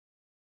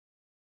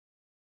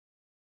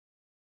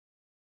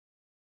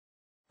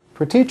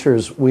For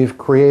teachers, we've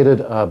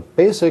created a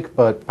basic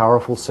but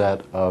powerful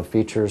set of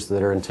features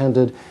that are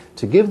intended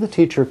to give the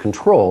teacher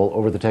control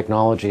over the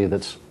technology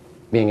that's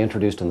being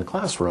introduced in the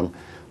classroom,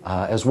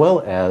 as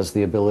well as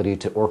the ability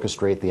to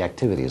orchestrate the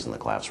activities in the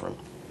classroom.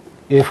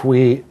 If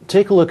we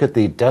take a look at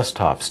the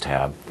Desktops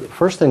tab, the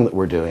first thing that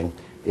we're doing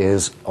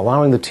is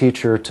allowing the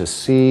teacher to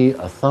see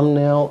a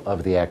thumbnail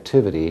of the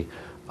activity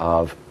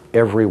of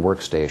every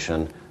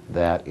workstation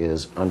that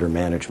is under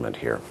management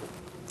here.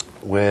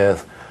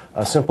 With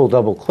a simple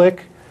double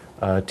click,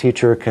 a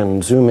teacher can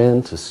zoom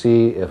in to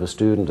see if a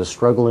student is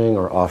struggling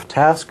or off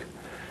task,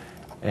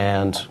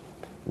 and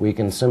we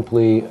can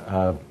simply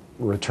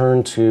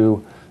return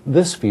to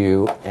this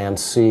view and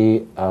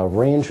see a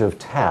range of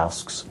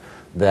tasks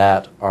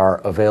that are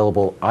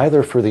available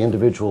either for the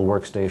individual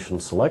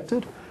workstation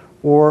selected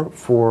or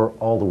for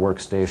all the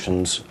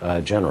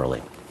workstations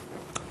generally.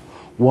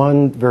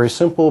 One very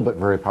simple but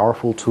very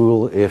powerful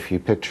tool, if you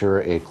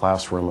picture a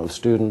classroom of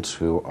students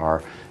who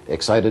are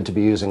excited to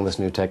be using this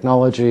new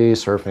technology,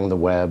 surfing the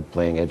web,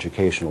 playing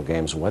educational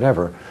games,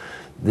 whatever,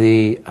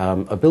 the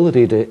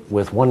ability to,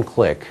 with one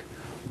click,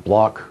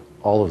 block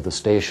all of the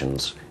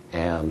stations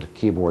and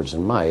keyboards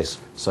and mice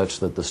such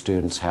that the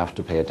students have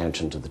to pay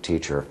attention to the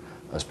teacher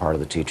as part of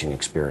the teaching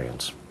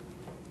experience.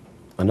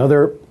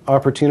 Another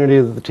opportunity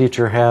that the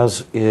teacher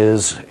has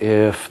is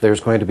if there's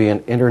going to be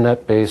an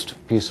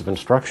internet-based piece of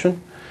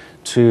instruction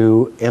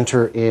to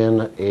enter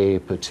in a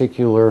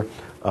particular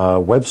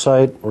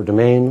website or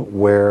domain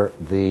where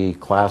the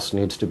class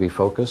needs to be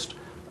focused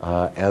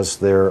as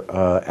they're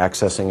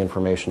accessing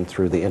information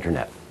through the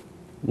internet.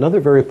 Another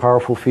very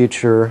powerful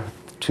feature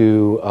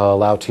to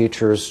allow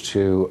teachers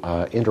to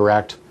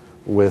interact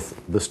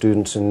with the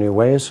students in new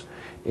ways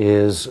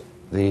is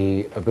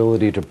the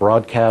ability to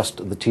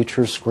broadcast the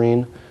teacher's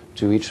screen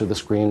to each of the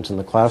screens in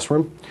the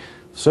classroom.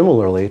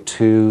 Similarly,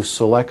 to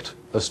select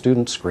a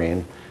student's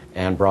screen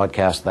and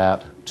broadcast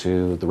that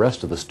to the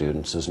rest of the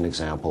students is an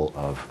example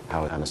of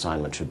how an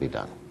assignment should be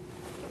done.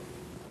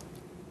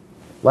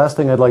 Last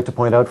thing I'd like to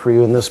point out for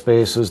you in this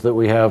space is that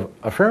we have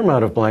a fair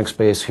amount of blank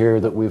space here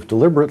that we've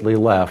deliberately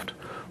left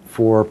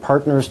for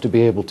partners to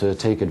be able to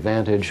take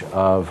advantage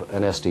of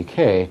an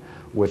SDK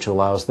which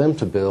allows them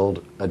to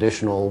build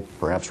additional,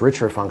 perhaps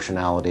richer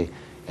functionality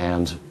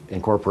and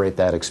incorporate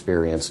that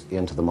experience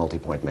into the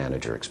MultiPoint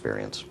Manager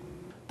experience.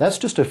 That's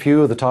just a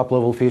few of the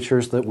top-level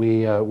features that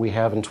we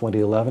have in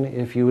 2011.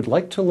 If you would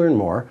like to learn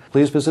more,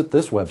 please visit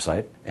this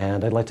website,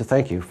 and I'd like to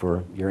thank you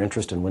for your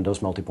interest in Windows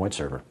MultiPoint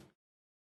Server.